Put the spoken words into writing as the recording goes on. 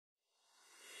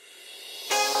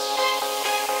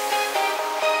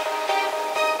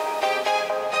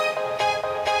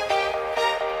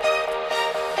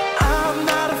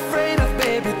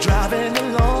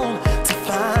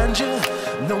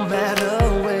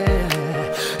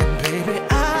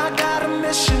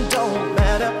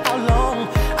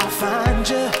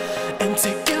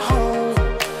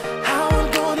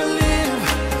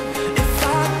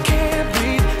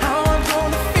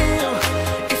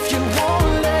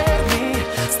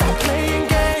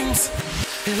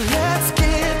And let's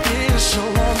get this show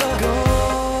on the go.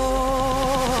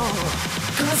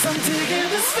 'Cause I'm digging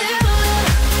this feeling,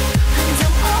 and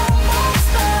I'm almost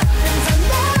there, and I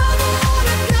never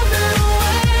wanna give it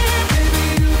away. Baby,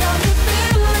 you got me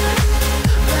feeling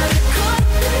that it could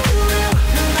be real,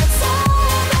 and that's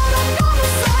all that I'm gonna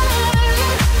say.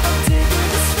 I'm digging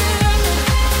this feeling,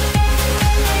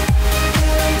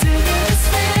 yeah, I'm digging this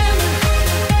feeling,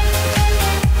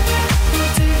 I'm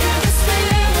digging this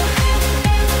feeling,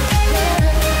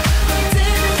 yeah, I'm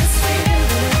digging this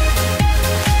feeling.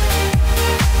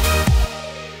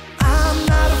 I'm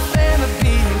not a fan of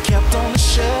being kept on the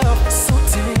shelf, so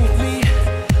take me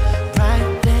right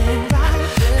there.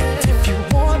 And if you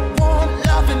want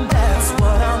loving, that's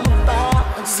what I'm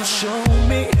about. So show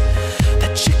me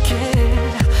that you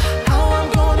care. How I'm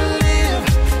gonna live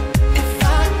if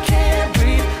I can't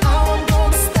breathe. How I'm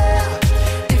gonna stare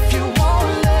if you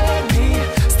won't let me.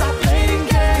 Stop playing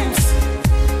games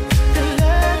and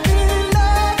let me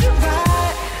love you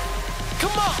right.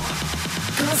 Come on,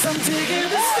 'cause I'm digging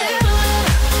this feeling,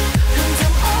 and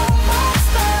I'm almost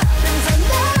there, and I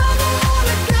never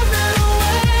wanna give it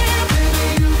away. Baby,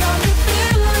 you got me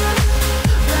feeling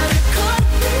that it could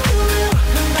be real,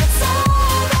 and that's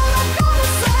all that I'm gonna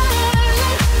say.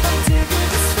 I'm digging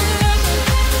this feeling,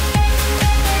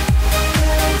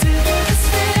 yeah, I'm digging this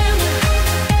feeling.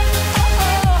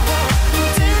 Oh, I'm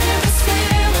digging this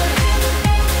feeling,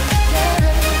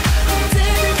 yeah, I'm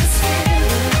digging this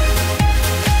feeling.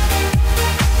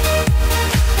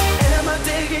 Am I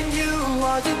digging you?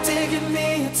 Are you digging me?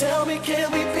 Tell me, can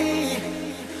we be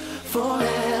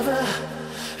forever?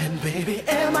 And baby,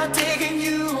 am I digging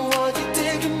you? Are you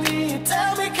digging me?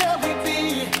 Tell me,